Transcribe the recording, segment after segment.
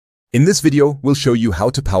In this video, we'll show you how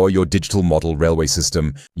to power your digital model railway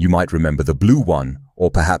system. You might remember the blue one, or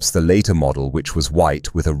perhaps the later model which was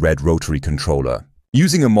white with a red rotary controller.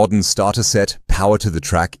 Using a modern starter set, power to the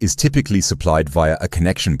track is typically supplied via a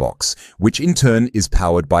connection box, which in turn is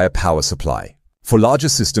powered by a power supply. For larger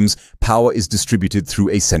systems, power is distributed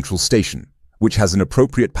through a central station, which has an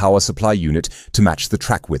appropriate power supply unit to match the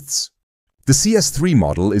track widths. The CS3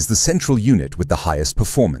 model is the central unit with the highest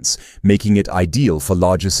performance, making it ideal for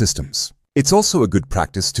larger systems. It's also a good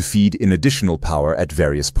practice to feed in additional power at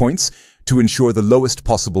various points to ensure the lowest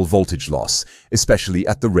possible voltage loss, especially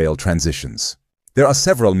at the rail transitions. There are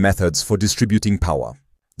several methods for distributing power.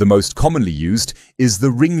 The most commonly used is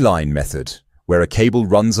the ring line method, where a cable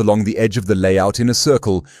runs along the edge of the layout in a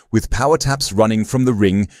circle with power taps running from the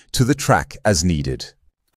ring to the track as needed.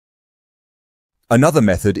 Another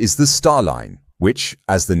method is the star line, which,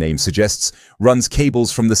 as the name suggests, runs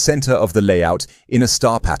cables from the center of the layout in a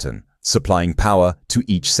star pattern, supplying power to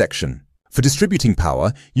each section. For distributing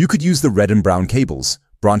power, you could use the red and brown cables,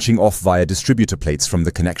 branching off via distributor plates from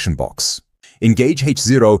the connection box. In gauge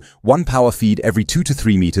H0, one power feed every 2 to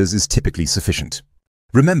 3 meters is typically sufficient.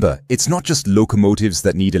 Remember, it's not just locomotives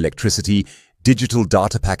that need electricity. Digital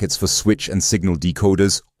data packets for switch and signal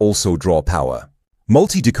decoders also draw power.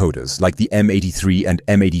 Multi-decoders like the M83 and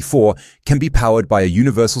M84 can be powered by a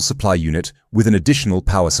universal supply unit with an additional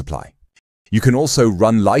power supply. You can also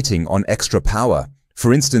run lighting on extra power.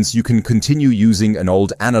 For instance, you can continue using an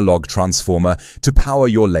old analog transformer to power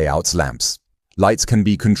your layout's lamps. Lights can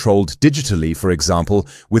be controlled digitally, for example,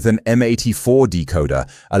 with an M84 decoder,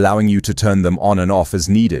 allowing you to turn them on and off as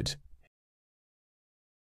needed.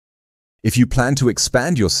 If you plan to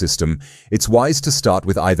expand your system, it's wise to start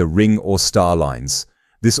with either ring or star lines.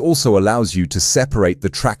 This also allows you to separate the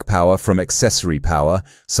track power from accessory power,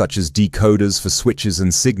 such as decoders for switches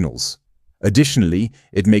and signals. Additionally,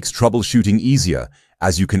 it makes troubleshooting easier,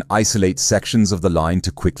 as you can isolate sections of the line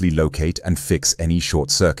to quickly locate and fix any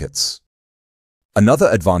short circuits. Another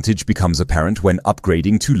advantage becomes apparent when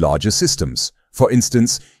upgrading to larger systems. For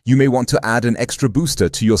instance, you may want to add an extra booster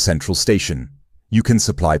to your central station. You can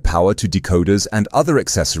supply power to decoders and other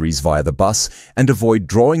accessories via the bus and avoid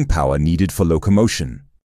drawing power needed for locomotion.